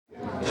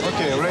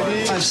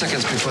5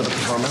 seconds before the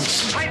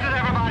performance. Places,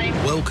 everybody.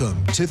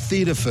 Welcome to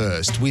Theatre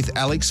First with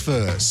Alex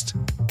First.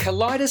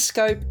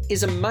 Kaleidoscope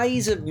is a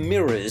maze of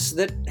mirrors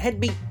that had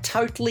me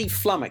totally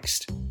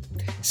flummoxed.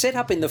 Set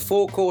up in the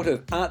forecourt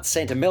of Arts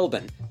Centre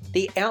Melbourne,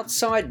 the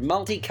outside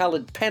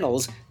multicoloured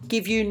panels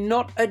give you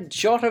not a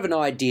jot of an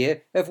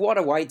idea of what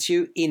awaits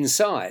you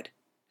inside.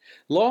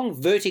 Long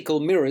vertical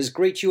mirrors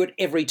greet you at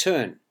every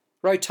turn.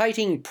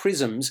 Rotating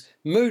prisms,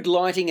 mood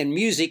lighting and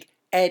music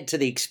add to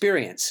the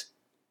experience.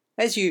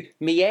 As you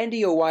meander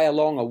your way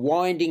along a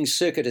winding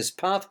circuitous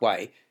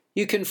pathway,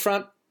 you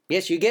confront,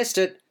 yes, you guessed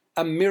it,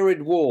 a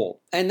mirrored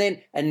wall, and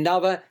then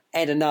another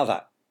and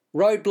another.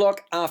 Roadblock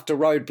after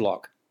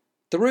roadblock.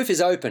 The roof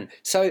is open,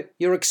 so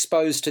you're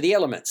exposed to the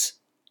elements.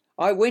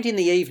 I went in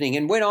the evening,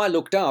 and when I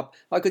looked up,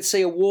 I could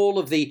see a wall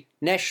of the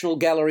National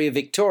Gallery of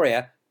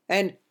Victoria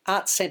and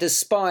Arts Centre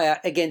spire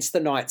against the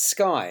night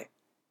sky.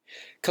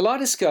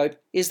 Kaleidoscope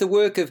is the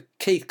work of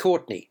Keith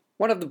Courtney,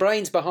 one of the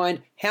brains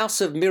behind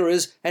House of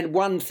Mirrors and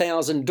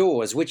 1000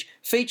 Doors, which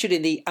featured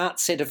in the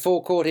Arts Centre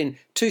forecourt in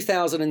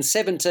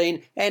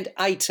 2017 and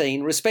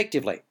 18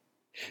 respectively.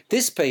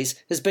 This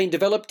piece has been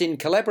developed in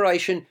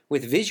collaboration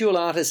with visual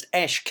artist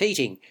Ash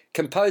Keating,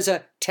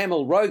 composer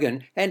Tamil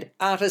Rogan and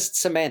artist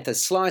Samantha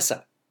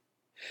Slicer.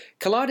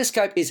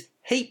 Kaleidoscope is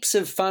heaps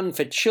of fun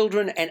for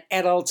children and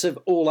adults of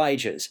all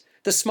ages.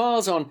 The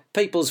smiles on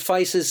people's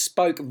faces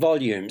spoke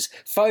volumes.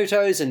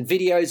 Photos and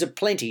videos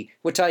aplenty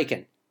were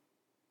taken.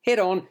 Head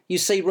on, you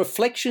see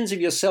reflections of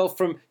yourself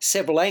from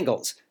several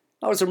angles.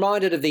 I was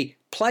reminded of the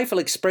playful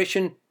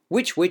expression,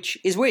 which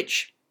is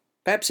which?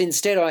 Perhaps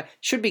instead I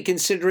should be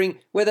considering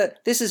whether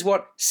this is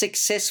what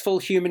successful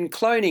human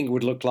cloning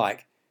would look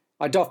like.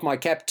 I doff my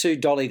cap to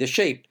Dolly the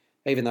sheep,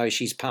 even though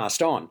she's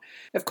passed on.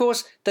 Of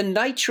course, the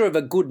nature of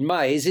a good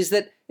maze is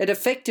that it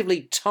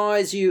effectively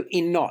ties you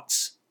in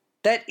knots.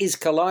 That is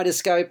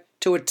Kaleidoscope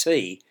to a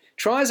T.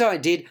 Try as I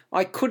did,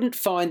 I couldn't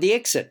find the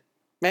exit,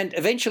 and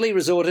eventually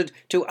resorted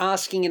to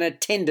asking an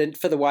attendant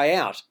for the way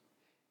out.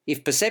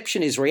 If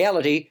perception is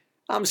reality,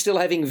 I'm still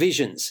having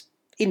visions,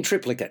 in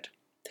triplicate.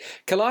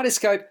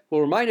 Kaleidoscope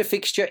will remain a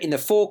fixture in the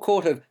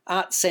forecourt of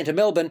Arts Centre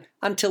Melbourne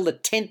until the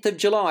 10th of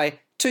July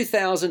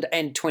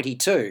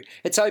 2022.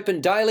 It's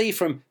open daily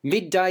from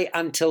midday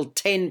until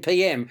 10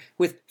 p.m,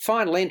 with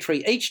final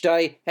entry each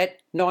day at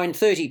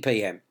 9:30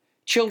 p.m.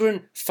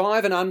 Children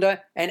 5 and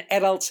under and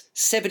adults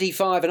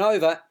 75 and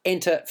over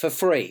enter for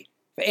free.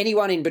 For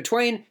anyone in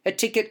between, a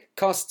ticket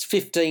costs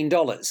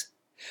 $15.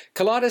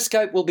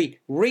 Kaleidoscope will be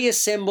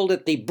reassembled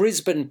at the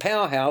Brisbane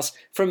Powerhouse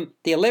from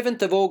the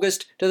 11th of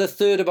August to the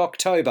 3rd of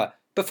October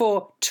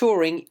before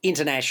touring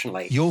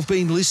internationally. You've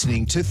been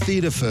listening to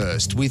Theatre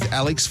First with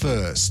Alex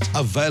First.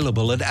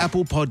 Available at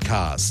Apple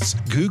Podcasts,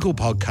 Google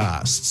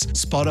Podcasts,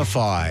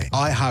 Spotify,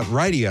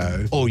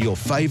 iHeartRadio, or your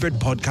favourite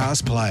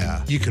podcast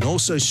player. You can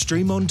also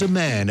stream on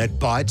demand at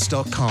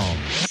Bytes.com.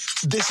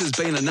 This has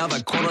been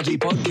another quality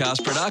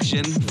podcast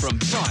production from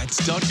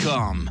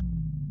Bytes.com.